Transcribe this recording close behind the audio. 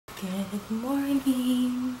Good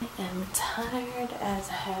morning. I am tired as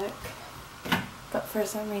heck, but for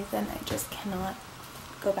some reason I just cannot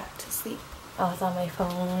go back to sleep. I was on my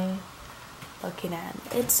phone looking at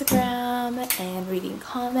Instagram and reading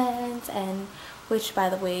comments, and which, by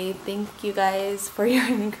the way, thank you guys for your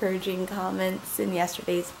encouraging comments in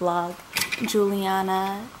yesterday's vlog.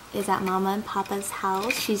 Juliana is at Mama and Papa's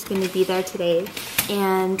house. She's going to be there today,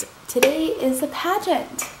 and today is a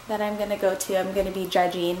pageant that I'm going to go to. I'm going to be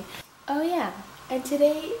judging. Oh yeah, and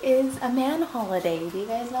today is a man holiday. Do you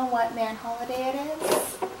guys know what man holiday it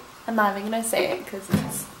is? I'm not even going to say it because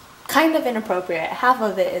it's kind of inappropriate. Half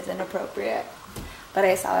of it is inappropriate, but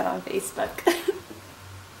I saw it on Facebook.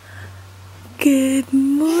 Good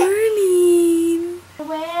morning.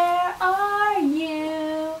 Where are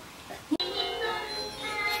you?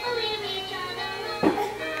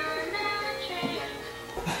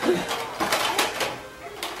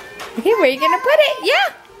 Okay, where are you gonna put it?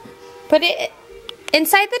 Yeah, put it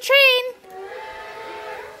inside the train.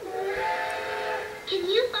 Can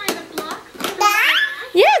you find a block?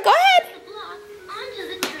 Yeah, go ahead. The block onto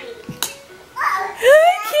the train.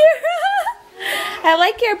 Kira, I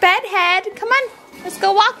like your bed head. Come on, let's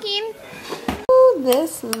go walking. Ooh,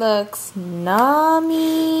 this looks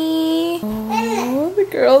nummy. Oh, the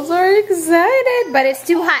girls are excited, but it's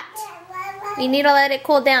too hot. We need to let it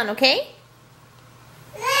cool down, okay?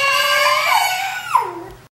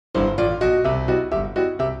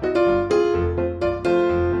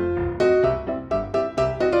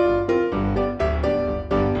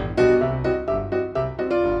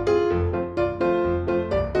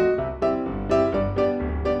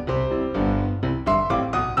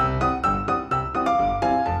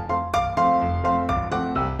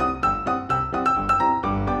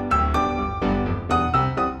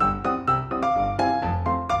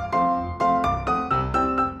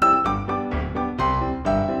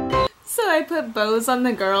 I put bows on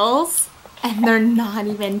the girls and they're not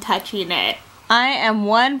even touching it. I am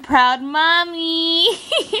one proud mommy.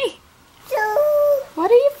 What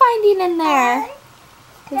are you finding in there?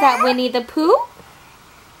 Is that Winnie the Pooh?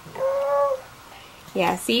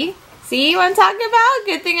 Yeah, see? See what I'm talking about?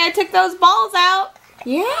 Good thing I took those balls out.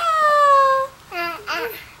 Yeah.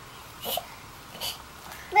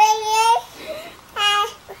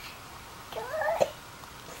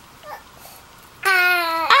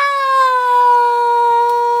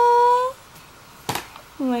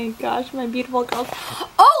 Oh my gosh, my beautiful girls.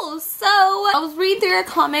 Oh, so I was reading through your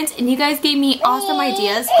comments and you guys gave me awesome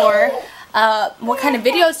ideas for what kind of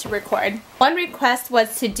videos to record. One request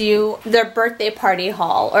was to do their birthday party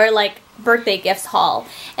haul, or like birthday gifts haul,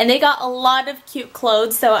 and they got a lot of cute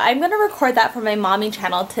clothes, so I'm gonna record that for my mommy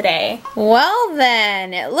channel today. Well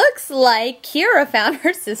then, it looks like Kira found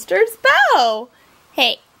her sister's bow.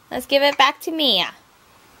 Hey, let's give it back to Mia.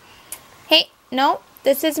 Hey, no,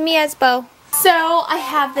 this is Mia's bow. So I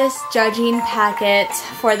have this judging packet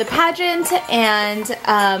for the pageant, and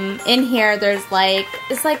in here there's like,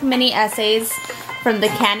 it's like mini essays from the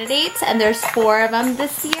candidates, and there's 4 of them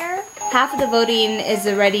this year. Half of the voting is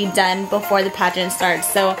already done before the pageant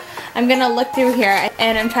starts, so I'm gonna look through here,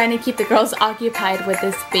 and I'm trying to keep the girls occupied with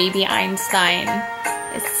this baby Einstein.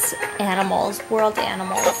 It's animals, world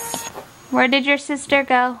animals. Where did your sister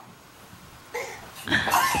go?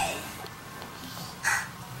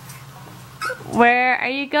 Where are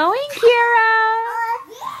you going, Kira?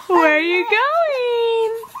 Where are you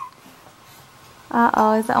going?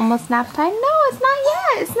 Uh-oh, is it almost nap time? No, it's not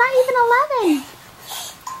yet. It's not even 11.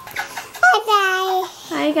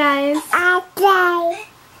 Hi, guys. Hi.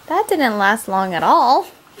 That didn't last long at all.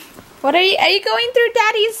 What are you going through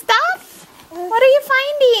Daddy's stuff? What are you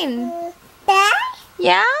finding?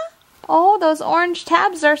 Yeah? Oh, those orange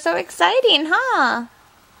tabs are so exciting, huh?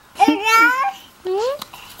 Hmm?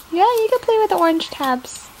 Yeah, you can play with the orange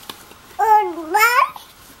tabs.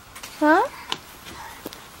 Huh?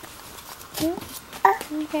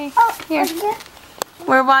 Okay, here.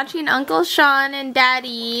 We're watching Uncle Sean and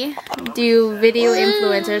Daddy do video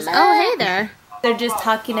influencers. Oh, hey there. They're just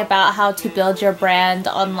talking about how to build your brand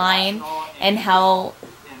online, and how,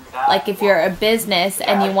 like, if you're a business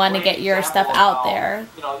and you want to get your stuff out there,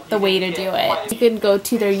 the way to do it. You can go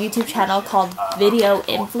to their YouTube channel called Video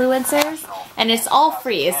Influencers, and it's all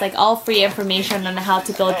free. It's like all free information on how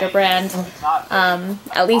to build your brand.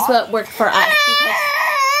 At least what worked for us. Because,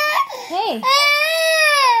 hey.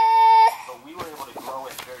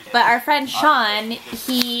 But our friend Sean,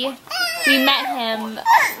 we met him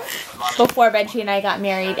before Benji and I got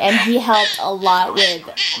married, and he helped a lot with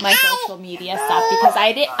my social media stuff, because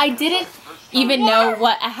I didn't even know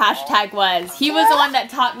what a hashtag was. He was the one that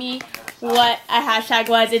taught me what a hashtag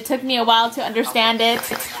was. It took me a while to understand it.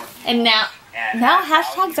 And now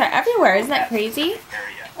hashtags are everywhere. Isn't that crazy?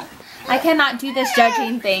 I cannot do this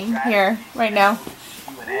judging thing here right now.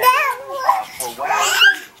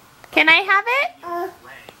 Can I have it?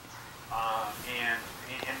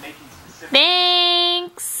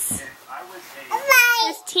 Thanks.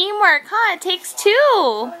 It's teamwork, huh? It takes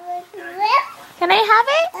two. Can I have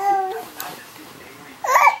it?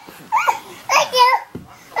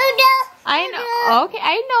 I know. Okay,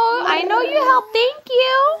 I know you helped. Thank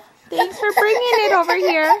you. Thanks for bringing it over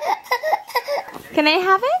here. Can I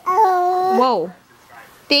have it? Whoa.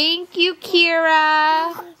 Thank you,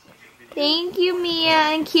 Kira. Thank you,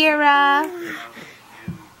 Mia and Kira.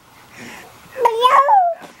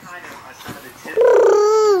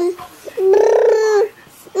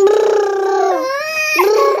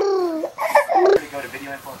 Go to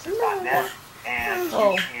videoinfluencers.net and you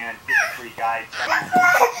can get a free guide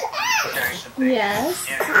sharing some things. Yes.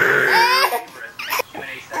 And Q&A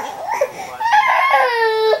section.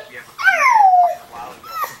 We have a while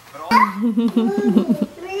ago. But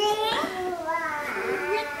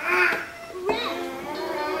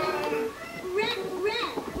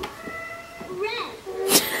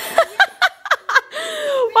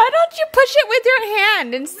Why don't you push it with your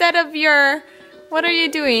hand instead of your... What are you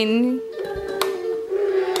doing?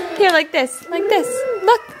 Here, like this. Like this.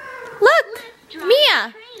 Look. Look.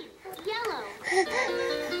 Mia.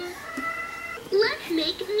 Let's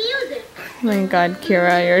make music. Oh my god,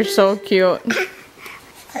 Kira, you're so cute.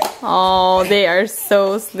 Oh, they are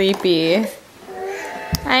so sleepy.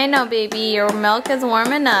 I know, baby. Your milk is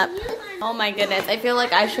warming up. Oh my goodness. I feel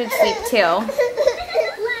like I should sleep too.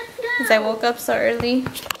 Because I woke up so early.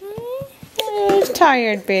 I'm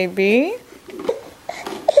tired, baby.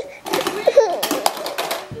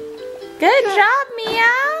 Good job,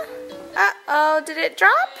 Mia. Uh-oh, did it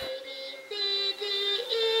drop?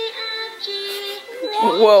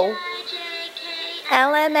 Whoa.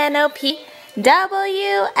 LMNOP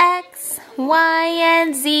WXYZ.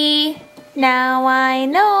 Now I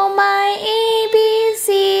know my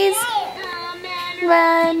ABCs.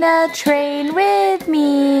 Run a train with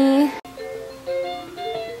me.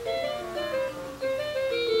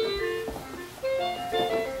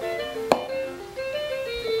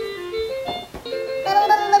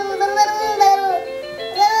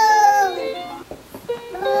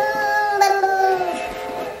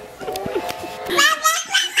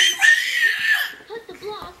 Put the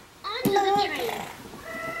block onto the train.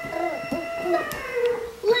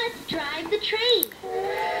 Let's drive the train.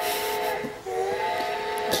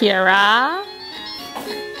 Kira.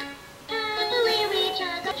 Happily reach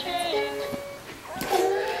the train.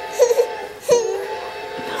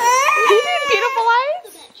 You doing beautiful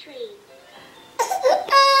eyes? That train.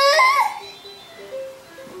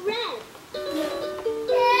 Red.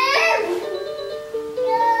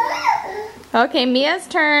 Okay, Mia's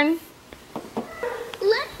turn.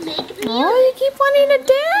 Let's make music. Oh, you keep wanting to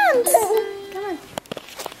dance. Come on.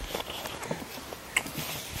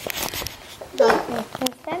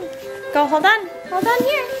 Go, hold on. Hold on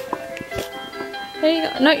here. There you go.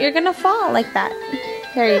 No, you're gonna fall like that.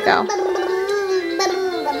 There you go.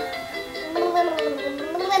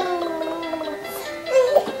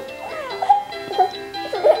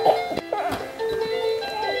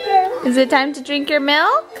 Is it time to drink your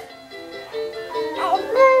milk?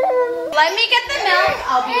 Let me get the milk.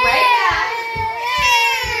 I'll be right back.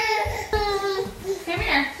 Come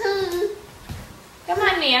here. Come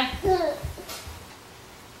on, Mia.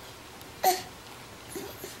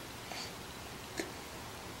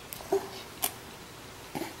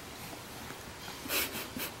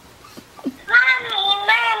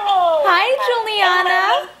 Hi, Juliana.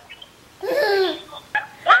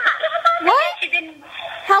 What?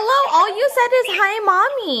 Hello, all you said is hi,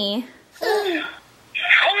 Mommy.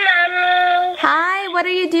 Hi, Mommy. Hi, what are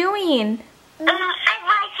you doing? I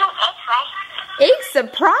want some egg. Egg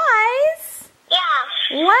surprise? Yeah.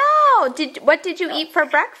 Wow, what did you eat for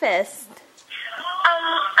breakfast?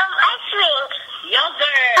 Ice cream.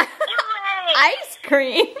 Yogurt. Ice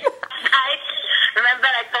cream? Remember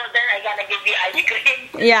I told her I gotta give you ice cream?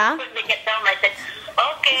 Yeah. When they get home, I said,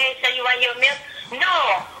 okay, so you want your milk? No,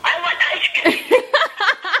 I want ice cream.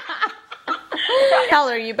 Tell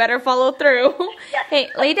her you better follow through. Hey,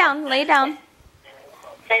 lay down, lay down.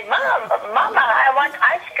 Say, Mama, I want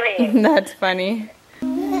ice cream. That's funny.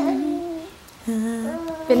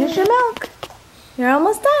 Finish your milk. You're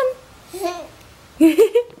almost done.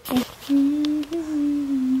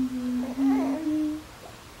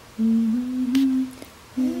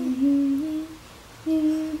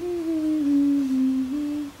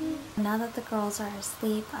 Now that the girls are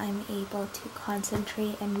asleep, I'm able to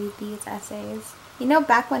concentrate and read these essays. You know,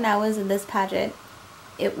 back when I was in this pageant,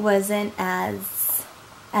 it wasn't as,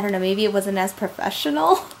 I don't know, maybe it wasn't as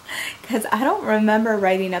professional because I don't remember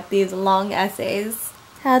writing up these long essays.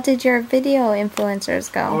 How did your video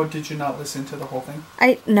influencers go? Oh, did you not listen to the whole thing?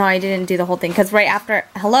 No, I didn't do the whole thing because right after,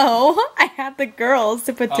 hello, I had the girls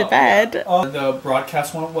to put to bed. Yeah. The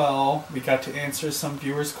broadcast went well. We got to answer some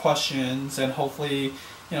viewers' questions, and hopefully,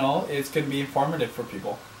 you know, it's going to be informative for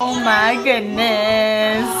people. Oh my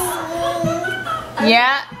goodness.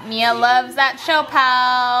 Yeah, Mia loves that show,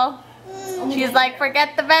 pal. She's like,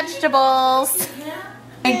 forget the vegetables.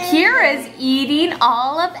 And Kira's eating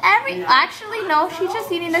all of actually, no, she's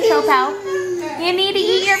just eating the show, pal. You need to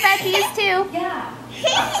eat your veggies too. Yeah.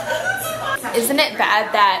 Isn't it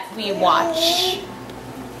bad that we watch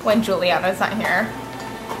when Juliana's not here?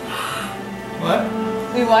 What?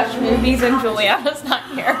 We watch movies when Juliana's not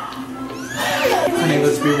here. Honey,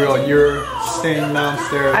 let's be real. You're staying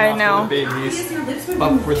downstairs. I know. For the babies,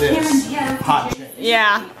 but for this hot chick.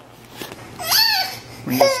 Yeah.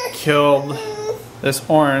 We just killed this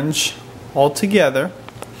orange all together.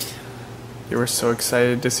 You were so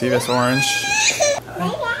excited to see this orange.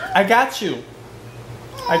 I got you.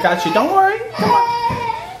 I got you. Don't worry. Come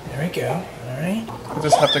on. There we go. All right. We'll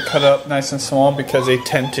just have to cut it up nice and small because they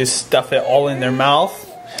tend to stuff it all in their mouth.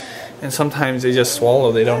 And sometimes they just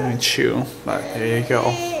swallow. They don't even chew. But there you go.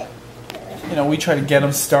 You know, we try to get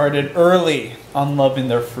them started early on loving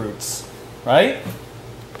their fruits. Right?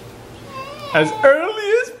 As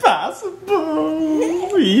early as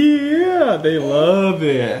possible. Yeah, they love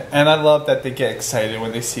it. And I love that they get excited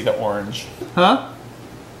when they see the orange. Huh?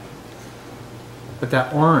 But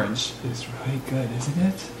that orange is really good, isn't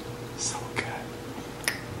it? So good.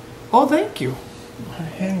 Oh, thank you.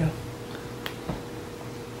 Hang on.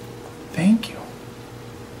 Thank you.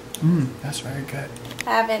 That's very good.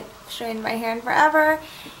 I haven't straightened my hair in forever.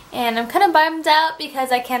 And I'm kind of bummed out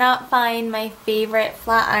because I cannot find my favorite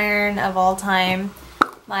flat iron of all time.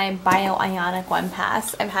 My Bio-Ionic One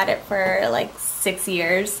Pass. I've had it for like 6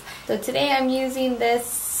 years. So today I'm using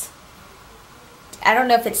this, I don't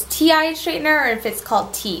know if it's TI straightener or if it's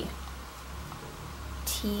called TI.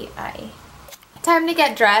 Time to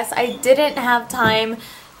get dressed. I didn't have time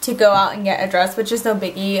to go out and get a dress, which is no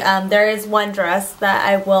biggie. There is one dress that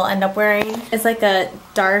I will end up wearing. It's like a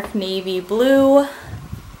dark navy blue.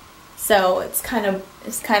 So it's kind of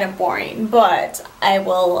boring, but I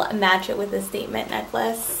will match it with a statement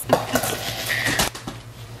necklace.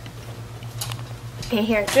 Okay,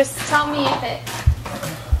 here, just tell me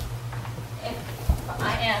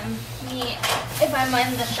if I'm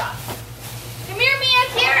in the shot. Come here, Mia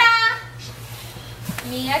Kira.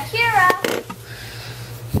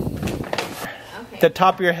 Okay. The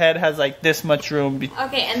top of your head has like this much room.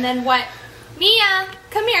 Okay, and then what? Mia,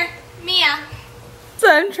 come here, Mia.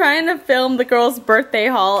 So I'm trying to film the girls' birthday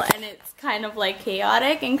haul, and it's kind of like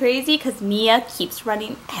chaotic and crazy because Mia keeps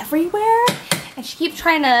running everywhere, and she keeps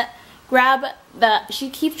trying to grab the,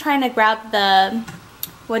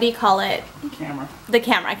 what do you call it? Camera. The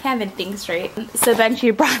camera. I can't even think straight. So then she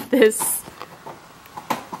brought this,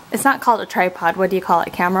 it's not called a tripod, what do you call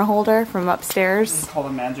it? Camera holder from upstairs. It's called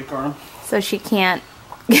a magic arm. So she can't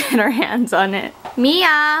get her hands on it.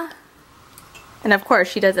 Mia! And of course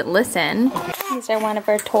she doesn't listen. These are one of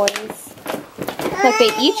her toys. Look, they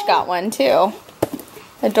each got one too.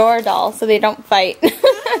 A door doll, so they don't fight.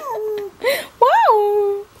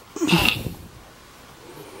 Wow!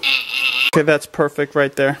 Okay, that's perfect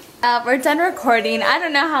right there. We're done recording. I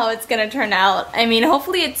don't know how it's gonna turn out. I mean,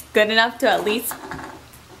 hopefully it's good enough to at least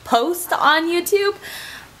post on YouTube,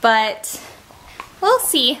 but we'll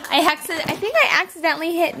see. I think I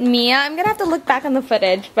accidentally hit Mia. I'm gonna have to look back on the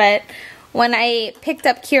footage, but when I picked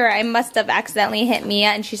up Kira, I must have accidentally hit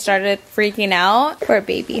Mia and she started freaking out. Poor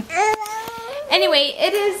baby. Anyway,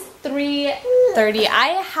 it is 3:30.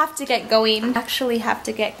 I have to get going. Actually have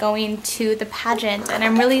to get going to the pageant, and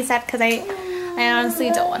I'm really sad because I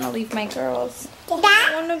honestly don't want to leave my girls. I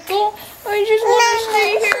don't want to go. I just want to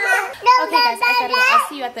stay here. Okay guys, I gotta go. I'll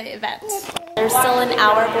see you at the event. There's still an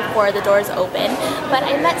hour before the doors open, but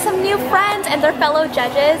I met some new friends and their fellow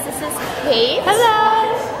judges. This is Kate.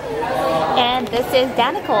 Hello. And this is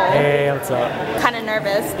Danicole. Hey, what's up? Kind of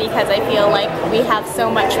nervous because I feel like we have so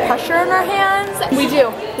much pressure in our hands. We do,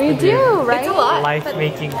 right? It's a lot.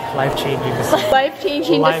 Life-changing decisions.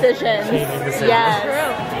 Life-changing decisions. Decisions. Yes. True.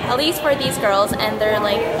 At least for these girls, and they're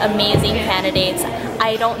like amazing candidates.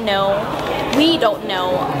 I don't know, we don't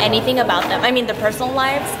know anything about them. I mean, the personal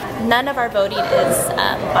lives. None of our voting is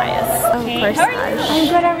biased. Oh, corsage. I'm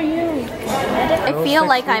good, how are you? I feel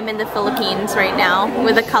like I'm in the Philippines right now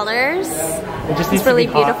with the colors. It just needs it's really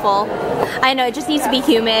to be hot. beautiful. I know, it just needs to be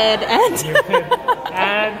humid and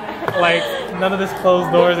And like none of this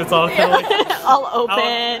closed doors. It's all kind of like all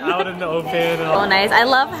open. out in the open. And Oh, nice. I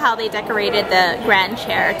love how they decorated the grand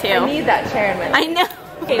chair too. I need that chair in my life. I know.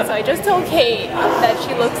 Okay, so I just told Kate that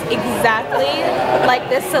she looks exactly like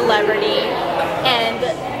this celebrity. And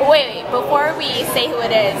wait, before we say who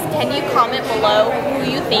it is, can you comment below who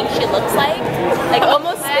you think she looks like? Like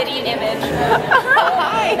almost spitting image.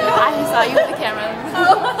 Hi. I saw you with the camera.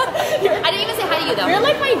 I didn't even say hi to you though. You're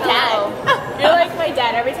like my dad. You're like my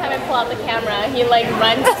dad. Every time I pull out the camera, he like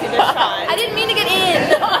runs to the shot. I didn't mean to get in.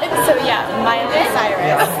 So yeah, Miley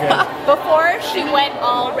Cyrus. Before she went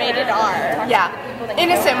all rated R. Yeah.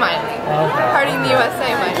 Innocent Miley. Party in the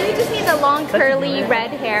USA Miley. You just need the long curly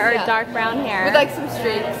red hair or dark brown hair. With like some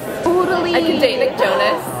streaks. Totally. I could date Nick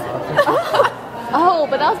Jonas. Oh,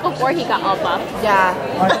 but that was before he got all buff. Yeah.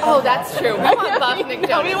 Oh, that's true. We want buff Nick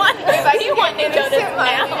Jonas. We want Nick Jonas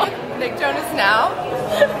now. Nick Jonas now.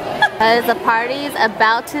 As the party's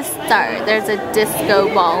about to start, there's a disco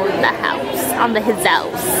ball in the house, his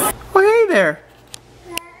house. Oh, hey there.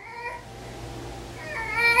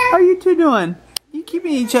 How are you two doing? You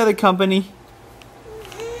keeping each other company?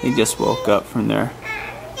 They just woke up from their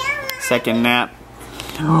second nap.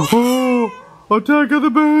 Oh, attack of the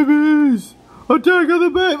babies! Attack of the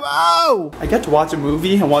babies! Oh! I got to watch a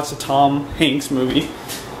movie and watch the Tom Hanks movie.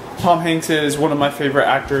 Tom Hanks is one of my favorite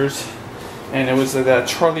actors, and it was the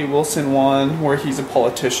Charlie Wilson one where he's a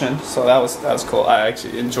politician. So that was cool. I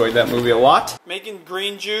actually enjoyed that movie a lot. Making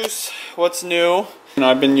green juice. What's new? You know,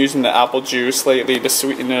 I've been using the apple juice lately to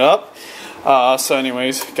sweeten it up. So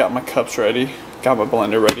anyways, got my cups ready, got my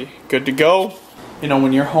blender ready, good to go. You know,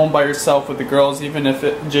 when you're home by yourself with the girls, even if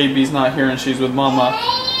JB's not here and she's with Mama,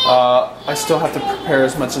 I still have to prepare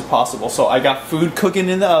as much as possible. So I got food cooking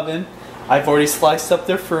in the oven. I've already sliced up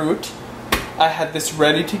their fruit. I had this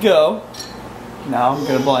ready to go. Now I'm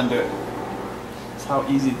gonna blend it. That's how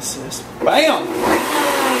easy this is. Bam!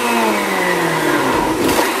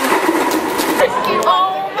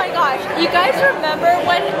 Oh my gosh, you guys remember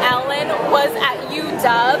when Ellen was at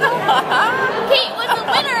UW? Kate was the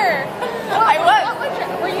winner! I was.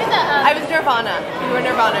 Were you the I was Nirvana. You were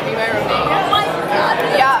Nirvana, me my roommate. Oh my god.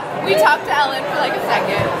 Yeah, we talked to Ellen for like a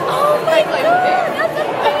second. Oh my Like, god, that's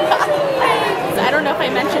amazing! I don't know if I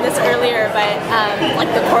mentioned this earlier, but like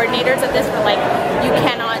the coordinators of this were like, you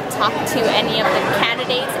cannot talk to any of the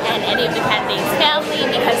candidates and any of the candidates' family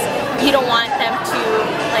because you don't want them to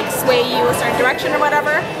like sway you a certain direction or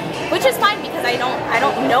whatever. Which is fine because I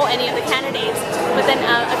don't know any of the candidates. But then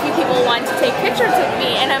a few people want to take pictures with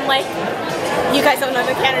me, and I'm like, you guys don't know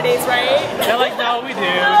the candidates, right? they're like, no, we do.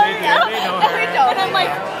 They do. They know her. And I'm like,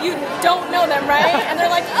 you don't know them, right? And they're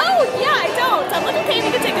like, oh yeah, I don't. So I'm like, okay, we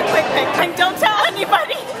can take a quick pic. And don't tell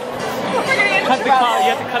anybody. We're gonna get in trouble.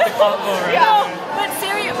 You have to cut the combo, right? No, but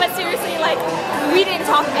seriously, like, we didn't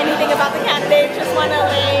talk anything about the candidates. Just want to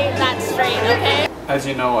lay that straight, okay? As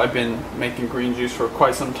you know, I've been making green juice for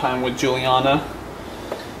quite some time with Juliana.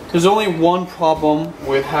 There's only one problem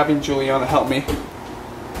with having Juliana help me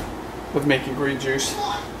with making green juice.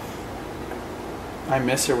 I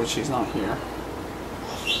miss her when she's not here.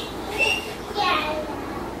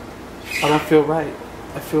 I don't feel right.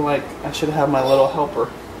 I feel like I should have my little helper.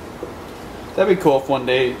 That'd be cool if one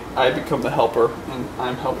day I become the helper and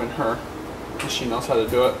I'm helping her and she knows how to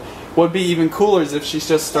do it. What would be even cooler is if she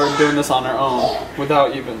just started doing this on her own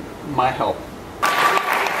without even my help.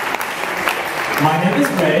 My name is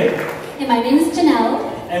Ray. And my name is Janelle.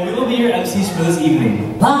 And we will be your MCs for this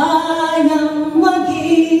evening.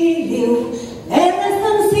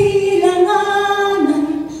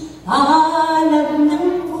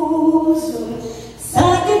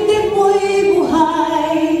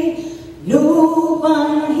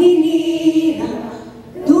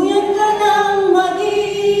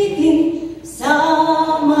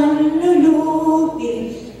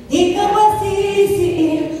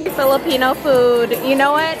 Filipino food. You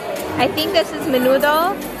know what? I think this is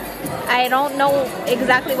menudo. I don't know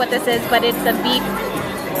exactly what this is, but it's the beef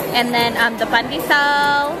and then the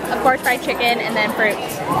pandesal, of course fried chicken, and then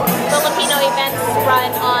fruits. Filipino events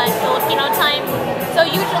run on Filipino time, so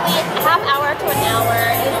usually half hour to an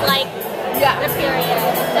hour is like the period.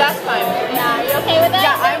 That's fine. Yeah, you okay with that?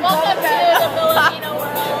 Yeah, I'm welcome to the Filipino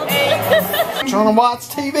world. Trying to watch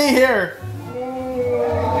TV here.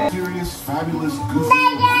 Serious, fabulous, goofy,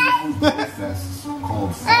 wonderful fests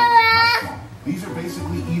called Fest. These are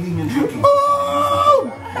basically eating and drinking.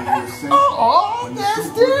 Oh, that's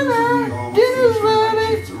dinner. Dinner's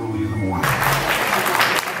ready. It's early in the morning.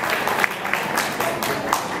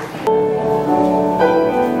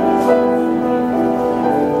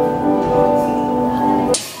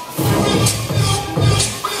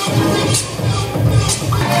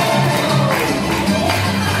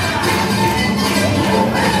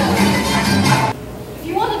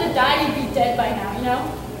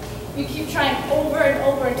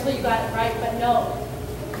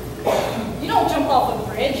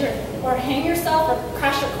 hang yourself or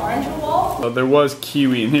crash your car into a wall. So there was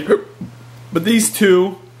kiwi in here, but these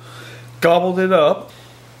two gobbled it up.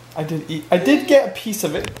 I did get a piece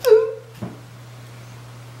of it.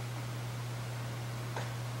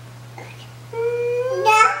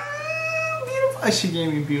 Beautiful. She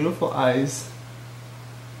gave me beautiful eyes.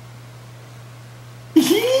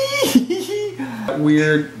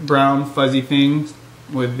 Weird brown fuzzy thing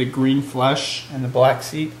with the green flesh and the black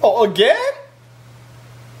seat. Oh, again?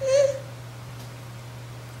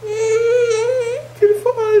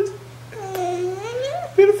 Beautiful eyes.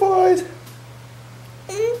 Beautiful eyes.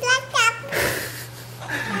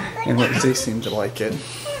 And they seem to like it.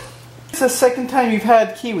 It's the second time you've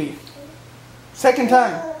had kiwi. Second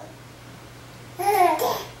time.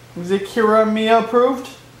 Is it Kira and Mia approved?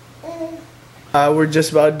 We're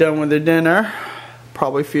just about done with their dinner.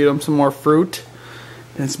 Probably feed them some more fruit.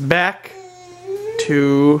 And it's back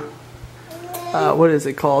to, what is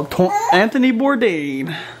it called? Anthony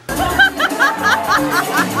Bourdain.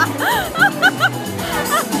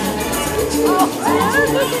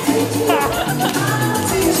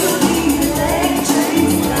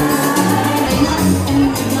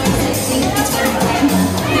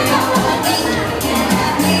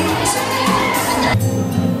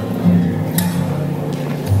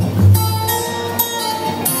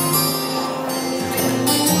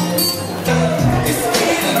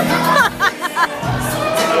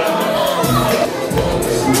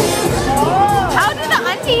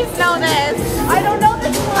 Know this. I don't know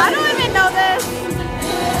this one. I don't even know this.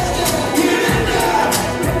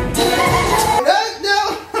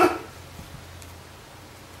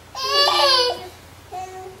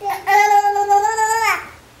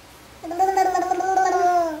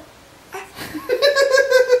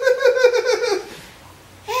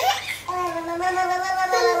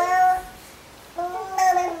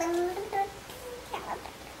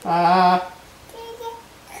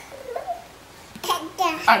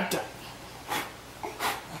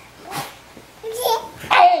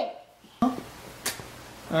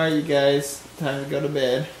 Alright, you guys, time to go to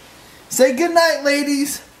bed. Say good night,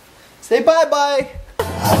 ladies. Say bye bye.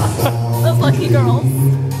 Those lucky girls.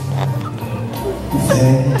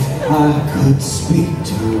 That I could speak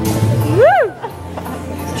to. Woo!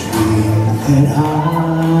 The dream that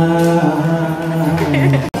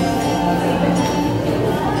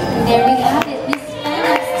There we have it, Miss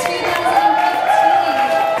Benji's 2015.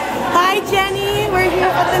 Hi Jenny, we're here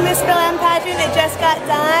for the Miss Glam pageant. It just got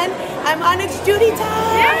done. I'm on Itsjudytime.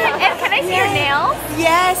 Yeah. And can I see your nails?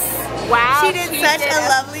 Yes. Wow. She did such a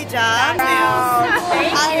lovely job. Wow.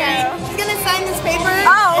 Thank Alright, you. she's gonna sign this paper.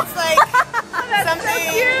 Oh. It's like something.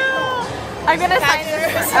 So cute. I'm gonna sign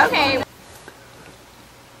this. Okay.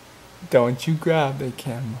 Don't you grab the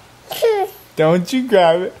camera. Don't you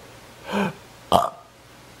grab it.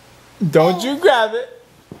 Don't you grab it.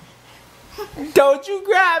 Don't you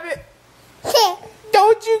grab it.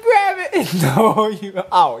 Don't you grab it. No, you.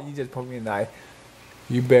 Oh, you just put me in the eye.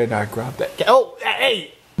 You better not grab that. Oh,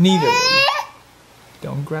 hey. Neither will you.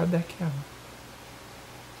 Don't grab that camera.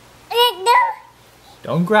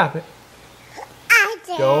 Don't grab it.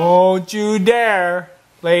 Don't you dare,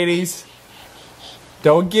 ladies.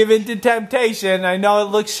 Don't give in to temptation. I know it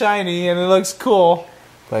looks shiny and it looks cool,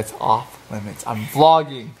 but it's off limits. I'm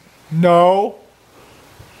vlogging. No.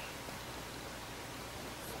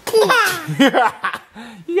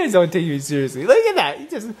 You guys don't take me seriously. Look at that. You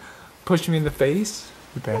just pushed me in the face.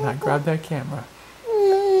 You better not grab that camera.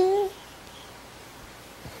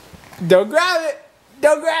 Don't grab it.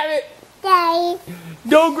 Don't grab it.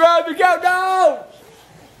 Don't grab the camera. No.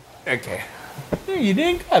 Okay. No, you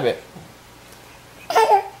didn't grab it.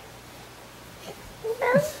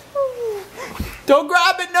 Don't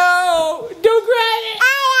grab it. No. Don't grab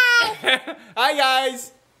it. Hi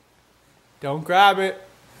guys. Don't grab it.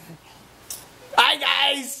 Hi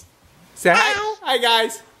guys. Say hi. Hi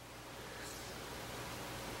guys.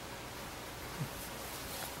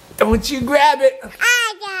 Don't you grab it.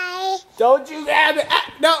 Hi guys. Don't you grab it.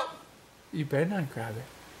 Ah, no. You better not grab it.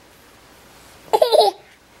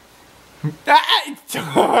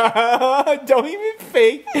 Don't even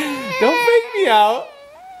fake. Don't fake me out.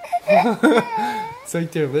 It's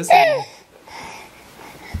like they're listening.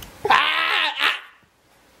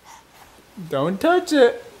 Don't touch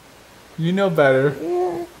it. You know better.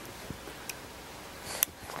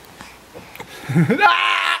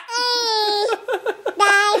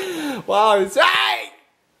 Wow, it's right.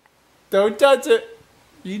 Don't touch it.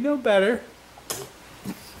 You know better.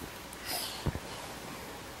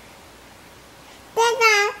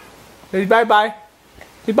 Say bye bye.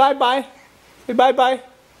 Say bye bye. Say bye bye.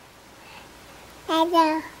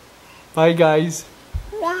 Bye guys.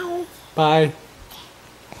 Bye.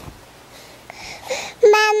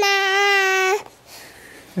 Mama.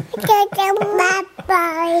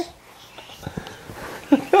 Bye.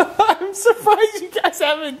 I'm surprised you guys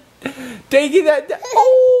haven't taken that.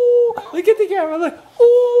 Oh, look at the camera. Look.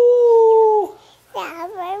 Oh.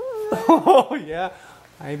 Oh yeah.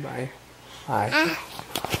 Bye bye. Bye.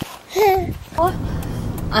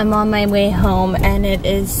 I'm on my way home and it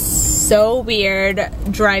is so weird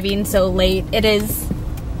driving so late. It is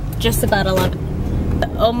just about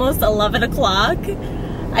almost 11 o'clock.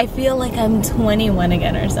 I feel like I'm 21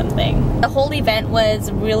 again or something. The whole event was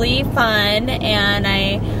really fun, and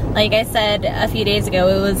like I said a few days ago,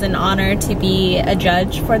 it was an honor to be a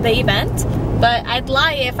judge for the event. But I'd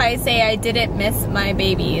lie if I say I didn't miss my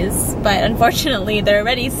babies. But unfortunately, they're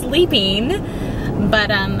already sleeping. But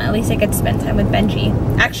at least I get to spend time with Benji.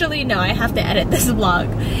 Actually, no, I have to edit this vlog.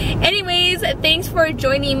 Anyways, thanks for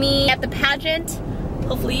joining me at the pageant.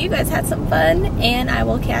 Hopefully you guys had some fun, and I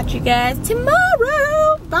will catch you guys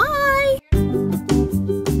tomorrow. Bye!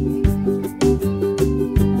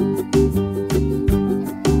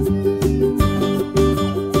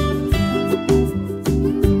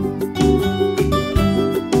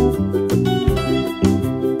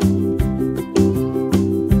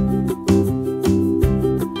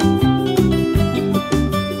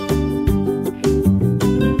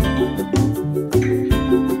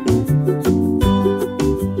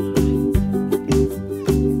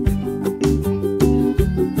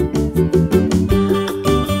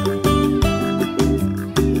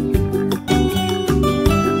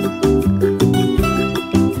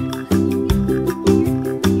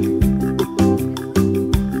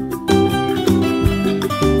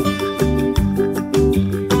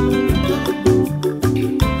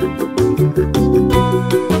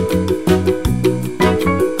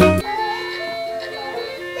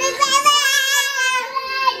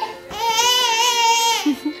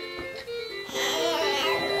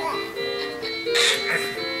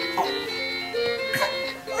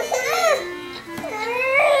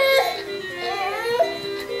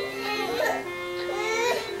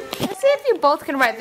 Let's see if you both can ride